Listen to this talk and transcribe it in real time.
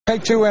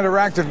Take-Two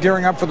Interactive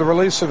gearing up for the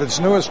release of its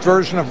newest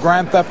version of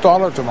Grand Theft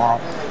Auto tomorrow.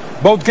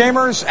 Both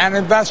gamers and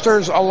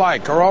investors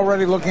alike are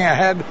already looking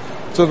ahead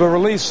to the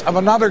release of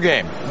another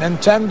game,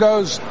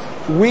 Nintendo's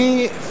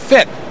Wii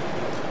Fit,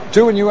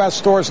 due in U.S.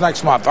 stores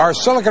next month. Our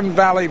Silicon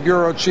Valley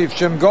Bureau Chief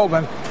Jim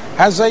Goldman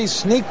has a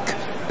sneak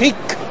peek.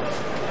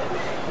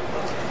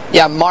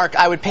 Yeah, Mark,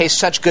 I would pay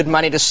such good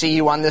money to see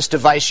you on this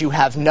device. You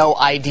have no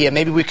idea.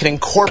 Maybe we could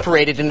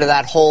incorporate it into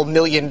that whole $1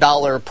 million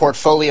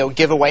portfolio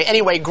giveaway.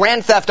 Anyway,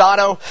 Grand Theft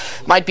Auto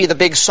might be the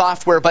big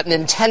software, but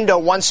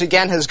Nintendo once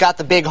again has got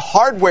the big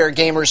hardware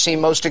gamers seem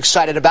most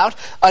excited about.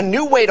 A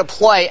new way to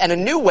play and a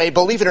new way,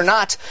 believe it or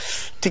not,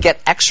 to get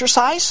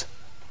exercise.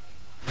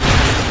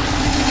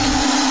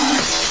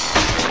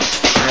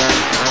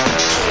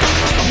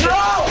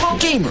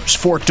 Gamers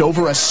forked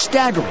over a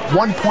staggering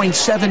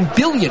 $1.7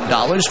 billion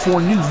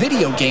for new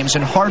video games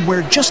and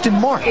hardware just in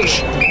March. 1,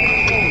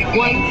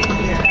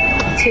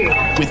 2.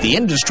 With the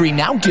industry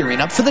now gearing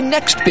up for the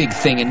next big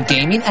thing in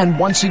gaming, and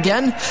once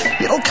again,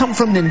 it'll come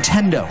from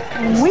Nintendo.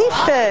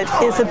 Wii Fit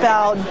is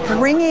about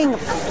bringing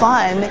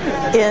fun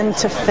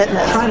into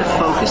fitness. Try to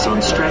focus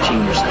on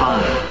stretching your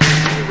spine.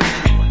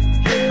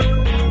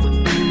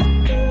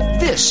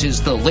 This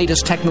is the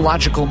latest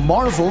technological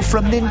marvel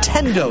from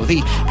Nintendo,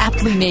 the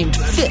aptly named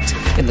Fit.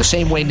 In the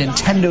same way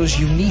Nintendo's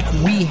unique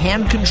Wii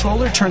hand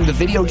controller turned the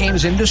video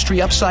games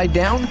industry upside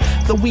down,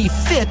 the Wii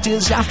Fit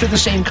is after the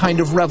same kind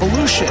of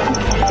revolution.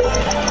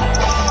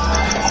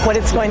 What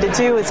it's going to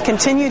do is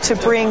continue to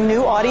bring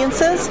new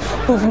audiences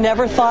who've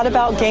never thought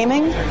about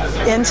gaming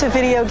into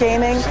video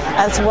gaming,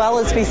 as well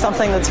as be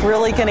something that's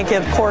really going to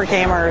give core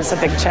gamers a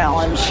big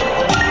challenge.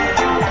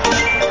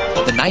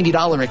 The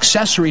 $90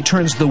 accessory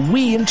turns the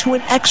Wii into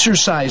an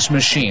exercise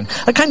machine,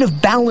 a kind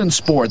of balance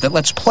board that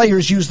lets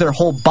players use their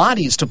whole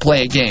bodies to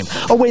play a game,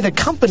 a way the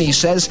company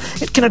says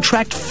it can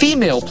attract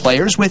female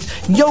players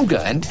with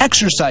yoga and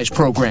exercise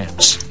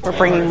programs. We're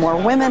bringing more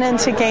women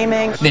into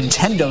gaming.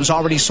 Nintendo's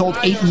already sold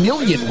 8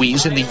 million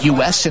Wiis in the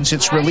U.S. since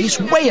its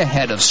release, way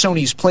ahead of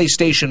Sony's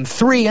PlayStation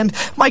 3 and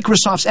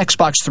Microsoft's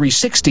Xbox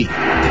 360.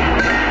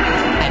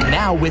 And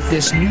now with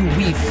this new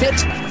Wii Fit,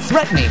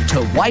 threatening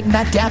to widen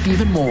that gap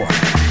even more.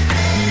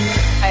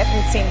 I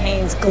haven't seen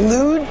Haines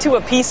glued to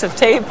a piece of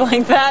tape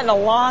like that in a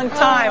long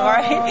time, all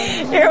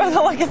right? Here with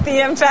a look at the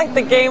impact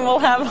the game will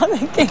have on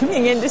the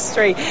gaming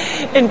industry,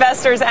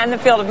 investors, and the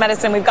field of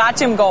medicine. We've got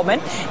Jim Goldman,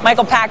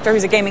 Michael Pachter,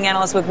 who's a gaming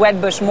analyst with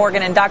Wedbush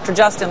Morgan, and Dr.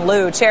 Justin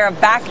Liu, chair of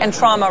back and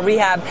trauma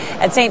rehab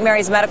at St.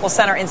 Mary's Medical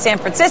Center in San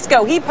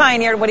Francisco. He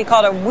pioneered what he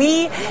called a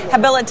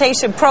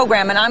Wii-habilitation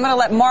program, and I'm going to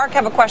let Mark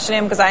have a question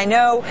in because I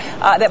know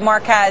that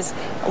Mark has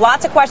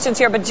lots of questions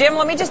here. But Jim,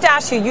 let me just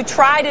ask you, you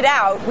tried it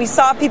out. We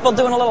saw people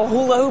doing a little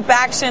hula hoop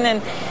action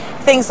and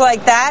things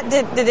like that.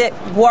 Did it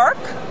work?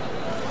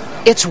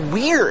 It's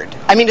weird.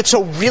 I mean, it's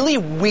a really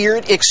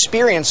weird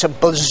experience, a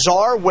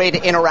bizarre way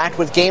to interact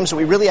with games that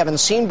we really haven't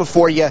seen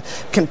before. You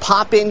can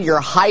pop in your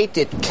height,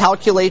 it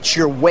calculates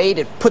your weight,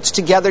 it puts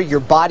together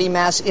your body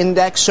mass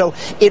index, so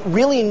it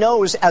really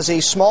knows, as a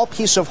small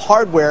piece of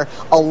hardware,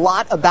 a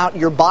lot about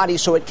your body,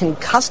 so it can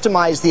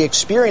customize the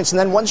experience. And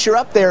then once you're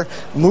up there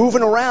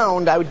moving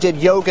around, I did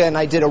yoga and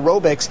I did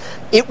aerobics,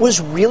 it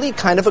was really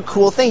kind of a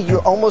cool thing.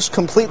 You're almost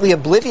completely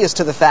oblivious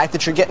to the fact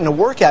that you're getting a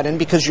workout in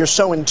because you're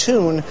so in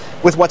tune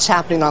with what's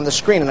happening on the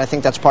screen, and I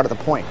think that's part of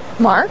the point.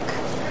 Mark?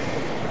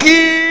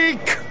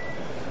 Geek!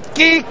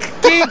 Geek!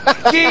 Geek!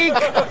 Geek!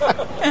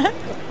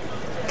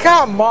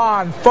 Come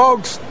on,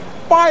 folks.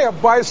 Buy a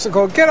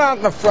bicycle. Get out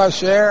in the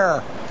fresh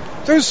air.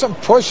 Do some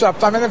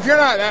push-ups. I mean, if you're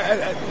not...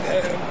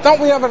 don't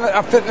we have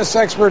a fitness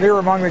expert here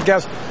among the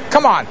guests?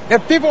 Come on.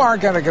 If people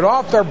aren't going to get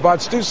off their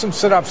butts, do some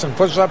sit-ups and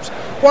push-ups,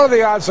 what are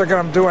the odds they're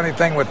going to do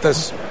anything with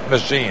this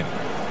machine?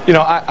 You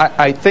know,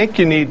 I think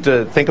you need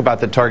to think about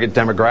the target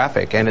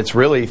demographic, and it's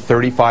really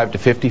 35 to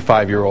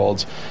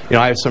 55-year-olds. You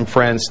know, I have some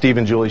friends, Steve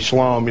and Julie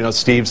Schlom. You know,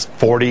 Steve's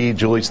 40,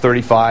 Julie's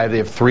 35. They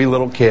have 3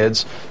 little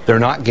kids. They're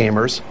not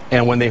gamers.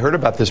 And when they heard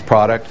about this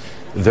product,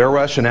 they're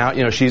rushing out.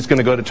 You know, she's going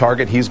to go to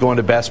Target. He's going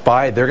to Best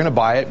Buy. They're going to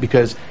buy it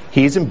because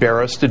he's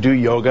embarrassed to do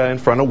yoga in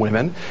front of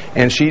women,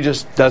 and she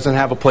just doesn't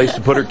have a place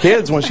to put her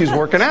kids when she's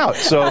working out.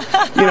 So,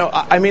 you know,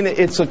 I mean,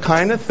 it's a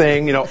kind of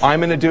thing, you know, I'm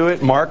going to do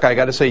it. Mark, I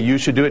got to say, you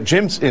should do it.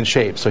 Jim's in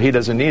shape, so he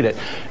doesn't need it.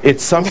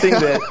 It's something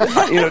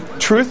that, you know,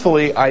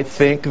 truthfully, I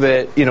think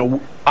that, you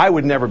know, I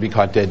would never be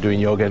caught dead doing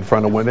yoga in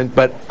front of women,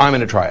 but I'm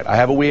going to try it. I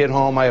have a Wii at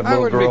home. I have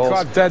little girls. I would be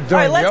caught dead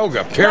doing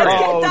yoga, period.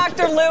 Let's get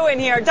Dr. Liu in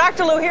here.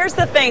 Dr. Liu, here's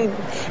the thing.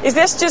 Is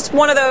this just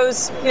one of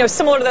those, you know,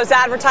 similar to those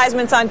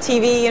advertisements on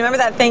TV? You remember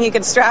that thing you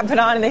could strap it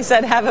on and they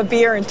said have a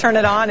beer and turn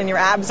it on and your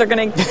abs are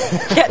going to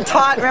get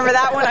taut? Remember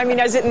that one? I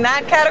mean, is it in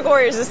that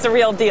category or is this the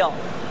real deal?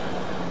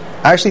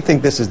 I actually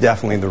think this is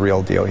definitely the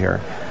real deal here.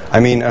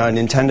 I mean,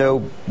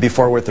 Nintendo,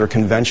 before with their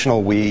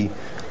conventional Wii,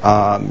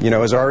 you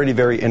know, is already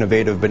very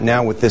innovative, but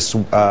now with this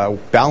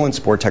balance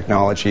board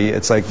technology,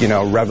 it's like, you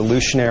know,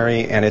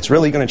 revolutionary, and it's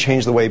really going to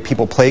change the way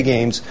people play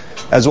games,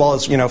 as well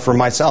as, you know, for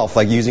myself,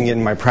 like using it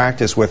in my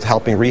practice with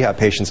helping rehab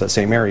patients at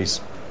St.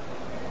 Mary's.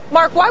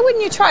 Mark, why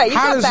wouldn't you try it? You've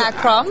got back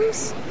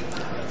problems.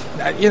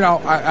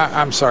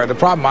 I'm sorry. The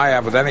problem I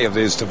have with any of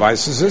these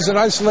devices is it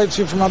isolates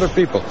you from other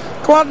people.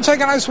 Go out and take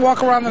a nice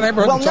walk around the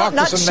neighborhood and talk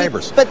to some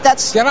neighbors. But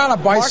that's get on a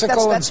bicycle.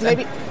 Mark, that's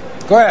maybe.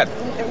 Go ahead.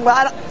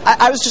 Well,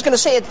 I was just going to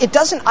say, it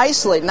doesn't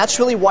isolate, and that's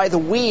really why the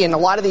Wii and a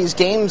lot of these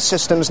game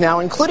systems now,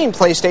 including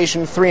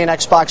PlayStation 3 and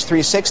Xbox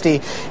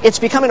 360, it's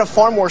becoming a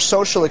far more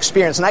social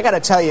experience. And I got to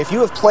tell you, if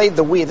you have played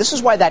the Wii, this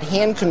is why that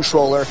hand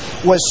controller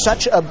was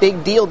such a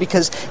big deal,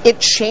 because it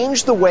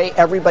changed the way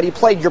everybody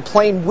played. You're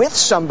playing with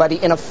somebody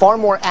in a far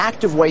more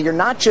active way. You're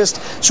not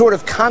just sort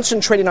of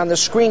concentrating on the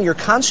screen. You're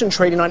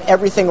concentrating on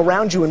everything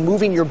around you and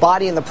moving your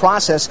body in the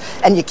process.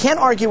 And you can't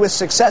argue with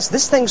success.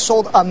 This thing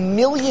sold 1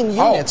 million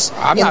units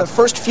in the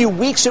first few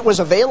weeks it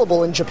was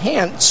available in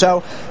Japan.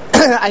 So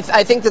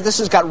I think that this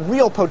has got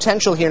real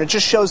potential here, and it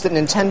just shows that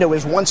Nintendo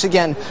is once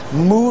again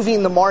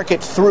moving the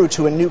market through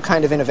to a new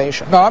kind of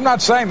innovation. No, I'm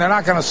not saying they're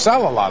not going to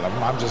sell a lot of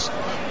them. I'm just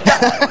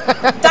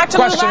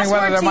questioning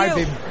whether there might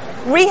be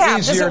Rehab,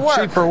 easier, does it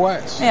work? cheaper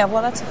ways. Yeah,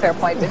 well, that's a fair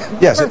point.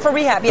 Yes, for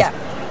Rehab, yeah.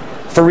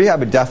 For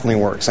Rehab, it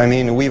definitely works. I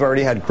mean, we've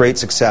already had great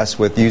success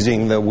with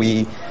using the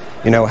Wii,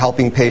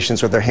 helping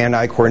patients with their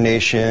hand-eye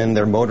coordination,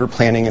 their motor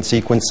planning and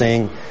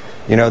sequencing,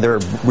 their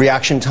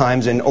reaction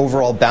times and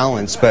overall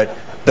balance. But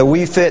the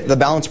Wii Fit, the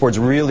balance board, is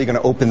really going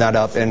to open that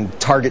up and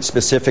target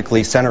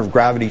specifically center of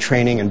gravity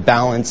training and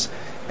balance.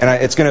 And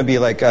it's going to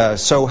be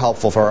so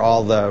helpful for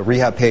all the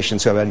rehab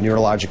patients who have had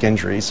neurologic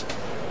injuries.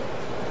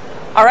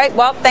 All right.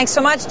 Well, thanks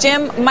so much,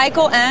 Jim,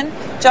 Michael, and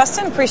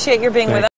Justin. Appreciate your being with us.